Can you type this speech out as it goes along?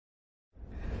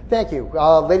Thank you.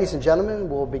 Ladies and gentlemen,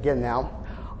 we'll begin now.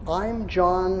 I'm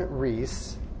John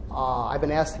Reese. I've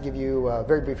been asked to give you a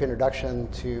very brief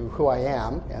introduction to who I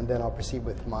am, and then I'll proceed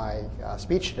with my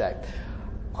speech today.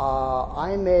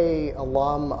 I'm an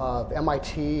alum of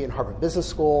MIT and Harvard Business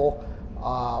School,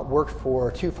 worked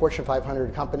for 2 Fortune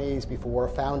 500 companies before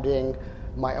founding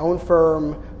my own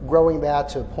firm, growing that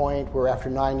to a point where after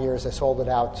 9 years I sold it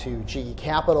out to GE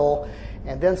Capital,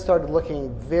 and then started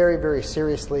looking very, very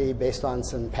seriously, based on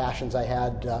some passions I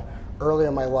had early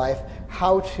in my life,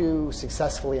 how to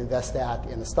successfully invest that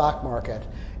in the stock market,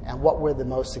 and what were the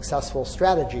most successful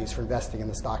strategies for investing in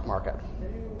the stock market.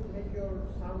 Can you make your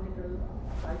sound a little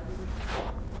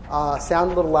louder?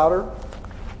 Sound a little louder?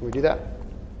 Can we do that?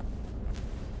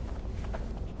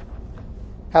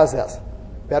 How's this?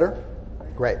 Better?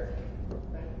 Great.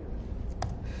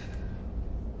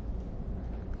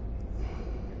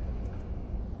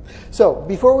 So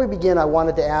before we begin, I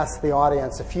wanted to ask the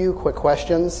audience a few quick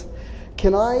questions.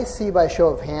 Can I see by show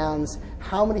of hands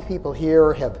how many people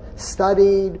here have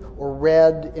studied or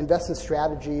read investment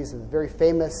strategies of very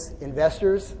famous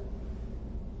investors?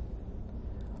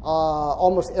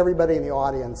 Almost everybody in the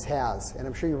audience has, and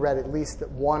I'm sure you've read at least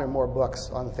one or more books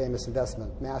on the famous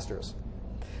investment masters.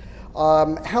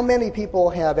 How many people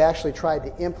have actually tried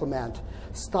to implement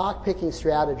stock picking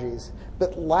strategies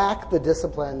but lack the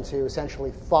discipline to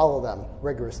essentially follow them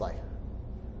rigorously?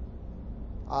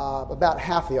 About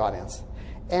half the audience.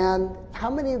 And how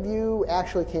many of you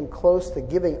actually came close to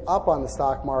giving up on the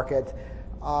stock market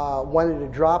when it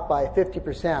had dropped by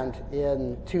 50%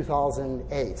 in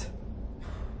 2008?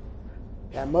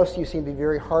 And most of you seem to be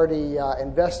very hardy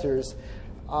investors.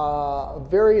 A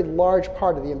very large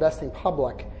part of the investing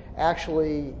public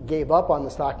actually gave up on the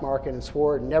stock market and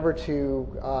swore never to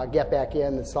get back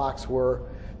in. The stocks were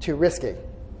too risky.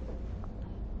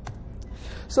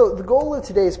 So the goal of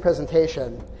today's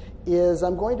presentation is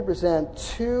I'm going to present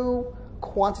 2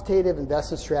 quantitative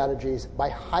investment strategies by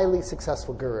highly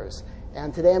successful gurus.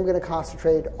 And today I'm going to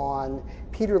concentrate on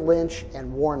Peter Lynch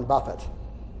and Warren Buffett.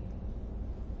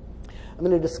 I'm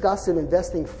going to discuss an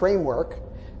investing framework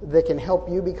that can help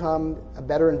you become a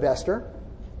better investor.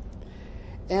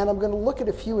 And I'm going to look at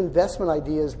a few investment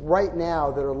ideas right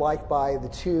now that are liked by the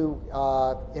 2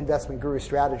 investment guru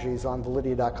strategies on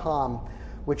Validea.com,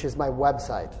 which is my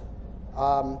website.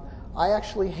 I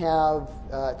actually have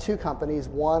 2 companies.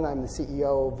 One, I'm the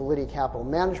CEO of Validea Capital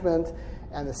Management,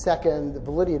 and the second,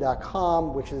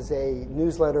 Validea.com, which is a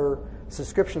newsletter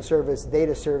subscription service,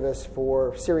 data service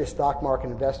for serious stock market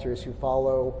investors who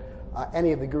follow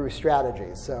any of the guru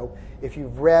strategies. So if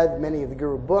you've read many of the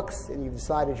guru books and you've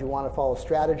decided you want to follow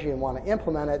strategy and want to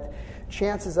implement it,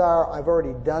 chances are I've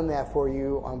already done that for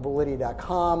you on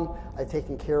Validea.com. I've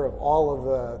taken care of all of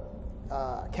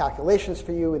the calculations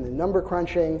for you in the number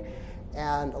crunching,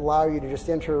 and allow you to just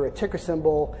enter a ticker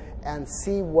symbol and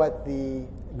see what the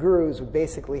gurus would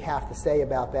basically have to say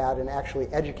about that, and actually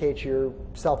educate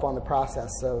yourself on the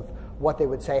process of what they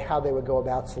would say, how they would go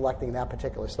about selecting that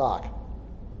particular stock.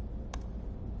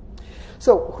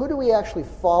 So who do we actually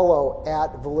follow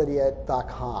at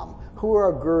Validea.com? Who are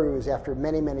our gurus after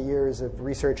many, many years of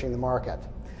researching the market?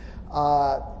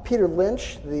 Peter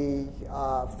Lynch, the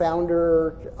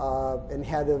founder and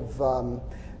head of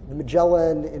the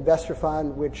Magellan Investor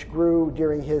Fund, which grew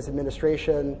during his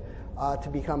administration to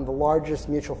become the largest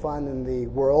mutual fund in the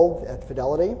world at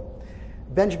Fidelity.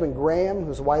 Benjamin Graham,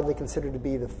 who's widely considered to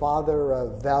be the father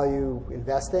of value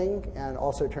investing, and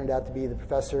also turned out to be the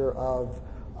professor of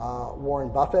Warren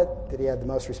Buffett that he had the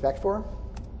most respect for.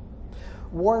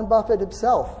 Warren Buffett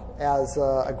himself as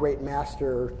a great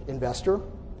master investor.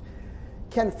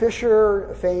 Ken Fisher,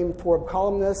 a famed Forbes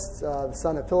columnist, the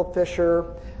son of Philip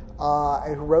Fisher,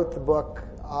 who wrote the book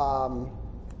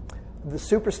The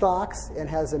Super Stocks, and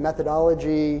has a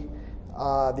methodology,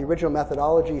 the original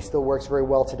methodology still works very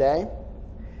well today.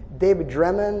 David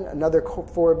Dremen, another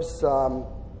Forbes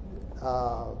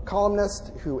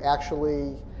columnist who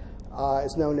actually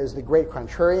is known as the Great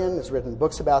Contrarian, has written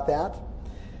books about that.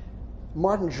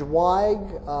 Martin Zweig,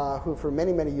 who for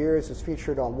many, many years was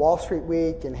featured on Wall Street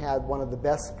Week and had one of the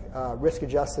best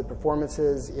risk-adjusted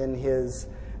performances in his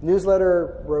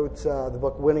newsletter, wrote the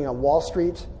book Winning on Wall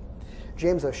Street.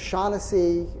 James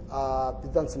O'Shaughnessy has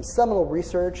done some seminal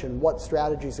research in what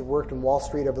strategies have worked on Wall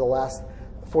Street over the last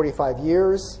 45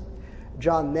 years.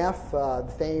 John Neff,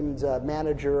 the famed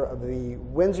manager of the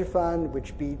Windsor Fund,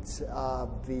 which beats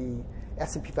the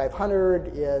S&P 500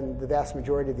 in the vast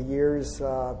majority of the years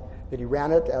that he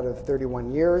ran it, out of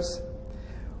 31 years.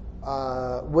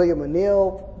 William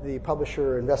O'Neill, the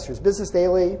publisher of Investors Business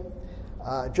Daily.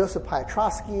 Joseph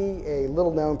Piotrowski, a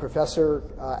little-known professor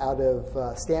out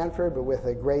of Stanford, but with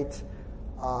a great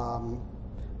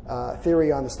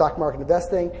theory on the stock market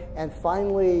investing. And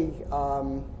finally,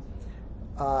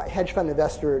 hedge fund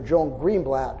investor Joel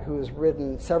Greenblatt, who has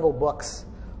written several books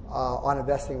on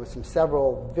investing with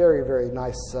several very, very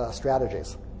nice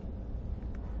strategies.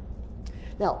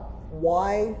 Now,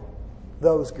 why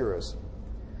those gurus?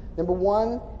 Number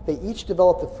one, they each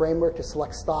developed a framework to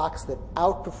select stocks that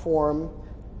outperform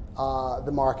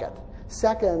the market.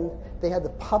 Second, they had to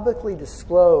publicly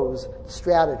disclose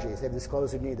strategies. They've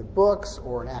disclosed it in either books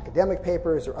or in academic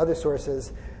papers or other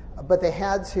sources, but they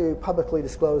had to publicly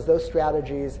disclose those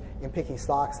strategies in picking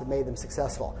stocks that made them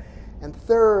successful. And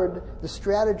third, the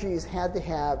strategies had to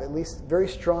have at least very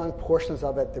strong portions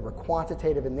of it that were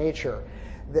quantitative in nature,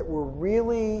 that were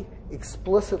really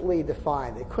explicitly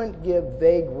defined. They couldn't give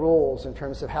vague rules in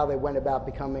terms of how they went about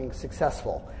becoming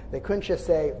successful. They couldn't just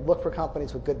say, look for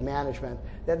companies with good management.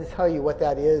 They had to tell you what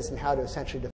that is and how to essentially define